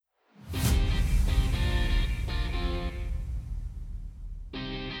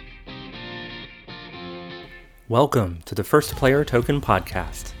Welcome to the First Player Token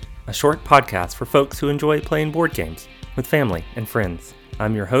Podcast, a short podcast for folks who enjoy playing board games with family and friends.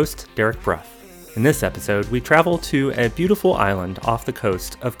 I'm your host, Derek Bruff. In this episode, we travel to a beautiful island off the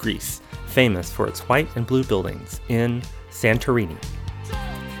coast of Greece, famous for its white and blue buildings, in Santorini.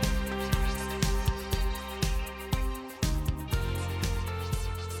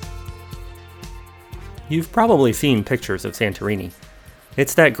 You've probably seen pictures of Santorini.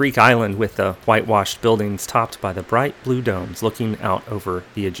 It's that Greek island with the whitewashed buildings topped by the bright blue domes looking out over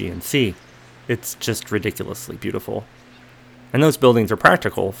the Aegean Sea. It's just ridiculously beautiful. And those buildings are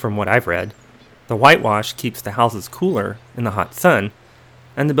practical, from what I've read. The whitewash keeps the houses cooler in the hot sun,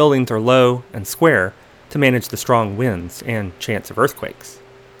 and the buildings are low and square to manage the strong winds and chance of earthquakes.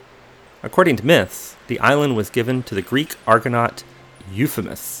 According to myths, the island was given to the Greek Argonaut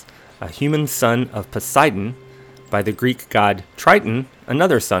Euphemus, a human son of Poseidon, by the Greek god Triton,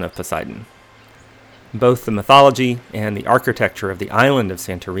 another son of Poseidon. Both the mythology and the architecture of the island of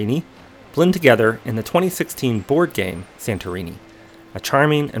Santorini blend together in the 2016 board game Santorini, a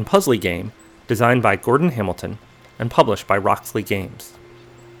charming and puzzly game designed by Gordon Hamilton and published by Roxley Games.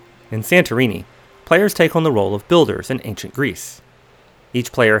 In Santorini, players take on the role of builders in ancient Greece.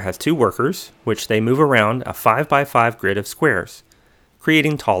 Each player has two workers, which they move around a 5x5 grid of squares,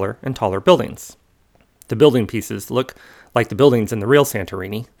 creating taller and taller buildings. The building pieces look like the buildings in the real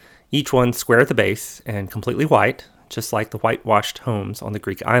Santorini, each one square at the base and completely white, just like the whitewashed homes on the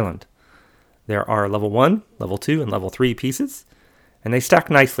Greek island. There are level 1, level 2, and level 3 pieces, and they stack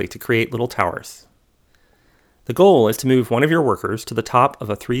nicely to create little towers. The goal is to move one of your workers to the top of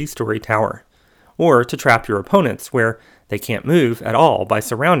a 3-story tower, or to trap your opponents where they can't move at all by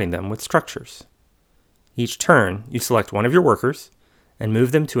surrounding them with structures. Each turn, you select one of your workers and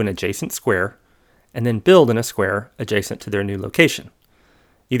move them to an adjacent square, and then build in a square adjacent to their new location,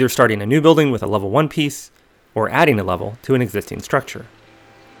 either starting a new building with a level 1 piece, or adding a level to an existing structure.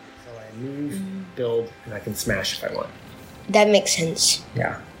 So I move, build, and I can smash if I want. That makes sense.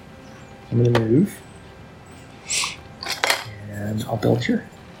 Yeah. I'm going to move. And I'll build here.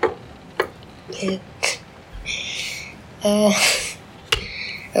 Okay.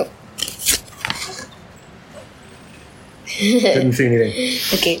 Didn't see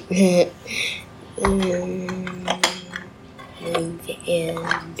anything. Okay. Move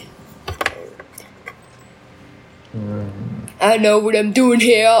and I know what I'm doing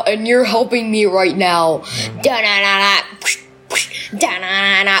here, and you're helping me right now. Da-na-na-na.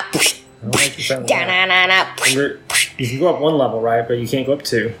 Da-na-na-na. Da-na-na-na. You can go up one level, right? But you can't go up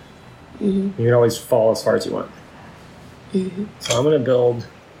 2. Mm-hmm. You can always fall as far as you want. Mm-hmm. So I'm going to build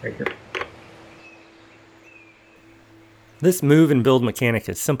right here. This move and build mechanic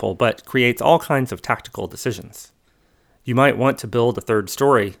is simple, but creates all kinds of tactical decisions. You might want to build a 3rd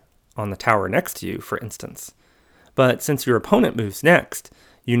story on the tower next to you, for instance. But since your opponent moves next,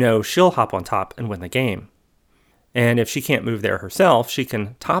 you know she'll hop on top and win the game. And if she can't move there herself, she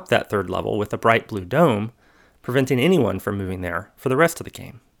can top that 3rd level with a bright blue dome, preventing anyone from moving there for the rest of the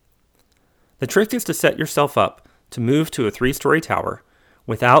game. The trick is to set yourself up to move to a 3-story tower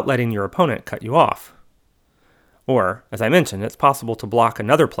without letting your opponent cut you off. Or, as I mentioned, it's possible to block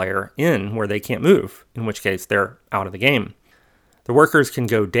another player in where they can't move, in which case they're out of the game. The workers can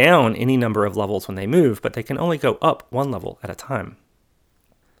go down any number of levels when they move, but they can only go up 1 level at a time.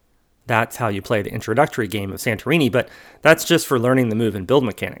 That's how you play the introductory game of Santorini, but that's just for learning the move and build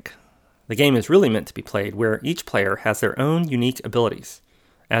mechanic. The game is really meant to be played where each player has their own unique abilities,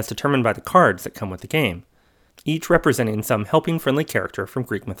 as determined by the cards that come with the game, each representing some helping friendly character from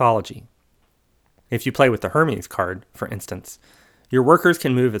Greek mythology. If you play with the Hermes card, for instance, your workers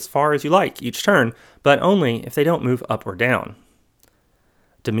can move as far as you like each turn, but only if they don't move up or down.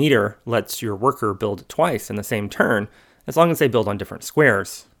 Demeter lets your worker build twice in the same turn, as long as they build on different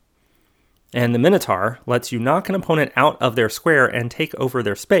squares. And the Minotaur lets you knock an opponent out of their square and take over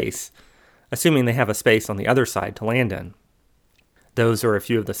their space, assuming they have a space on the other side to land in. Those are a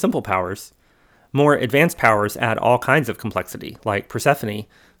few of the simple powers. More advanced powers add all kinds of complexity, like Persephone,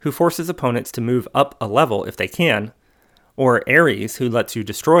 who forces opponents to move up a level if they can, or Ares, who lets you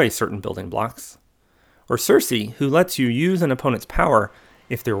destroy certain building blocks, or Circe, who lets you use an opponent's power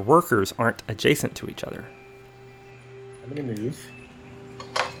if their workers aren't adjacent to each other. I'm going to move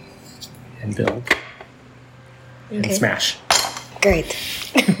and build and smash. Great.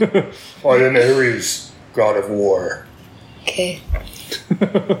 I am Ares, god of war. Okay.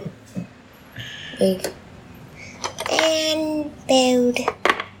 Move. And build.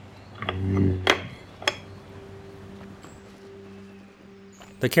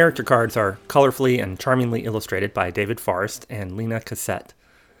 The character cards are colorfully and charmingly illustrated by David Forrest and Lena Cassette.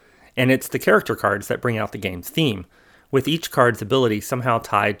 And it's the character cards that bring out the game's theme, with each card's ability somehow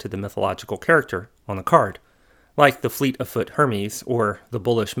tied to the mythological character on the card, like the fleet-of-foot Hermes, or the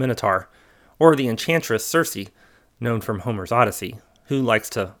bullish Minotaur, or the enchantress Circe, known from Homer's Odyssey, who likes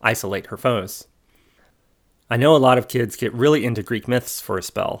to isolate her foes. I know a lot of kids get really into Greek myths for a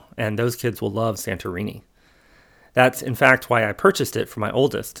spell, and those kids will love Santorini. That's in fact why I purchased it for my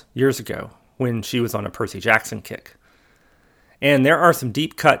oldest years ago, when she was on a Percy Jackson kick. And there are some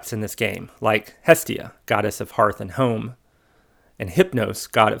deep cuts in this game, like Hestia, goddess of hearth and home, and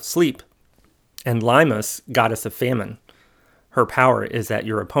Hypnos, god of sleep, and Limus, goddess of famine. Her power is that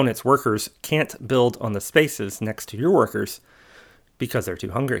your opponent's workers can't build on the spaces next to your workers because they're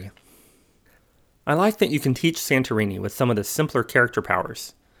too hungry. I like that you can teach Santorini with some of the simpler character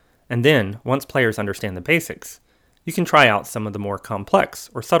powers, and then, once players understand the basics, you can try out some of the more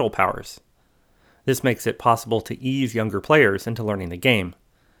complex or subtle powers. This makes it possible to ease younger players into learning the game.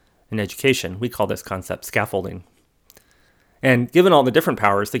 In education, we call this concept scaffolding. And given all the different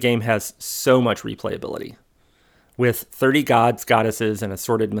powers, the game has so much replayability. With 30 gods, goddesses, and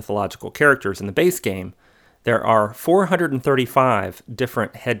assorted mythological characters in the base game, there are 435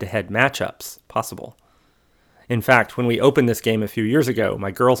 different head-to-head matchups possible. In fact, when we opened this game a few years ago, my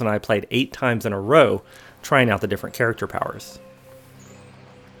girls and I played 8 times in a row, trying out the different character powers.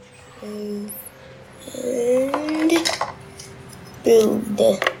 And build.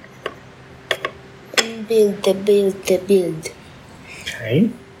 Okay.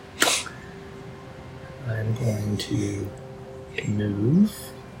 I'm going to move.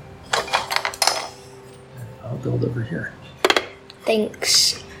 And I'll build over here.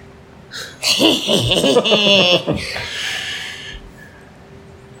 Thanks.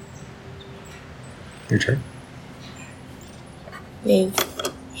 Your turn. Move.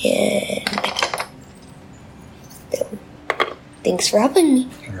 And build. Thanks for helping me.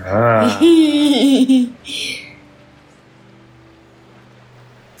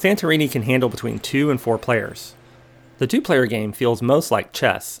 Santorini can handle between 2 and 4 players. The 2-player game feels most like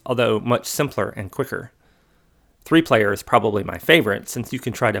chess, although much simpler and quicker. 3-player is probably my favorite, since you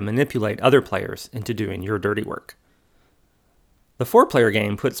can try to manipulate other players into doing your dirty work. The 4-player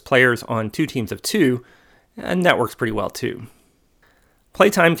game puts players on 2 teams of 2, and that works pretty well too.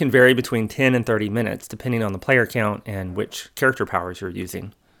 Playtime can vary between 10 and 30 minutes, depending on the player count and which character powers you're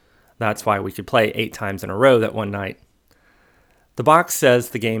using. That's why we could play 8 times in a row that one night. The box says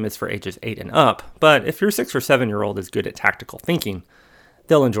the game is for ages 8 and up, but if your 6 or 7-year-old is good at tactical thinking,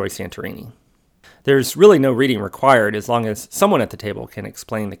 they'll enjoy Santorini. There's really no reading required as long as someone at the table can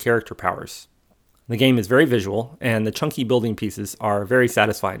explain the character powers. The game is very visual, and the chunky building pieces are very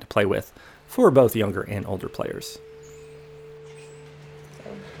satisfying to play with for both younger and older players.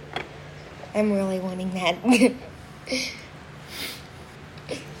 I'm really wanting that.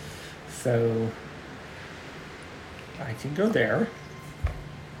 So I can go there.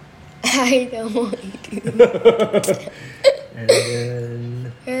 I don't want to. And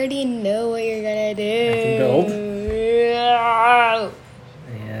then I already know what you're gonna do. I can build. build.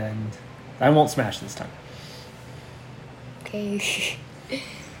 And I won't smash this time. Okay.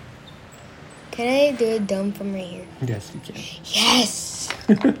 Can I do a dump from right here? Yes, you can. Yes!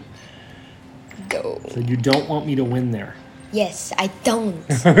 Go. So you don't want me to win there. Yes, I don't.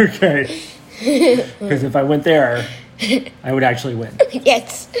 Okay. Because if I went there, I would actually win.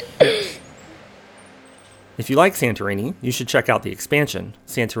 Yes. If you like Santorini, you should check out the expansion,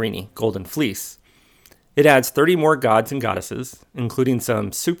 Santorini Golden Fleece. It adds 30 more gods and goddesses, including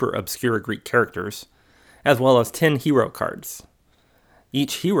some super obscure Greek characters, as well as 10 hero cards.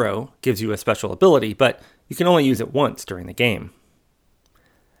 Each hero gives you a special ability, but you can only use it once during the game.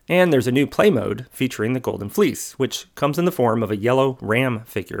 And there's a new play mode featuring the Golden Fleece, which comes in the form of a yellow ram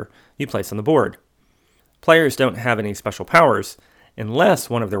figure you place on the board. Players don't have any special powers unless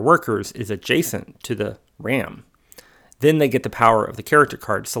one of their workers is adjacent to the ram. Then they get the power of the character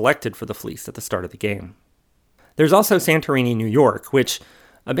card selected for the fleece at the start of the game. There's also Santorini New York, which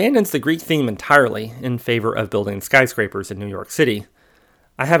abandons the Greek theme entirely in favor of building skyscrapers in New York City.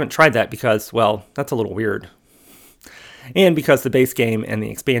 I haven't tried that because, well, that's a little weird. And because the base game and the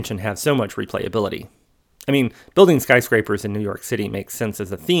expansion have so much replayability. I mean, building skyscrapers in New York City makes sense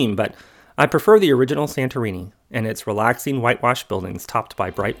as a theme, but I prefer the original Santorini and its relaxing whitewashed buildings topped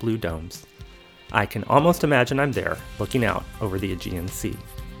by bright blue domes. I can almost imagine I'm there, looking out over the Aegean Sea.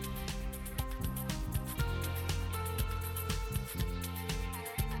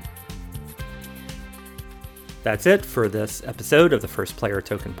 That's it for this episode of the First Player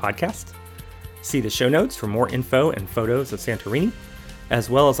Token podcast. See the show notes for more info and photos of Santorini, as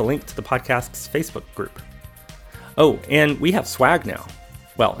well as a link to the podcast's Facebook group. Oh, and we have swag now.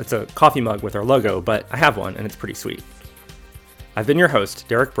 Well, it's a coffee mug with our logo, but I have one and it's pretty sweet. I've been your host,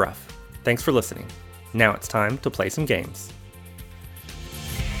 Derek Bruff. Thanks for listening. Now it's time to play some games.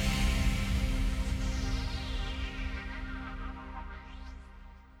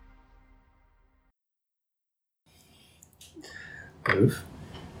 Move.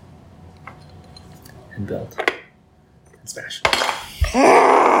 And build. And smash.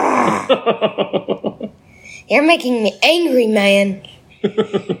 You're making me angry, man.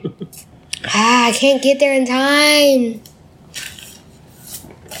 I can't get there in time.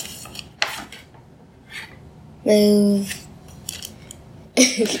 Move.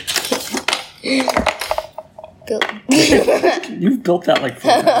 Build. You've built that like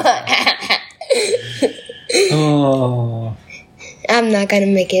 4 times. Oh. I'm not gonna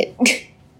make it.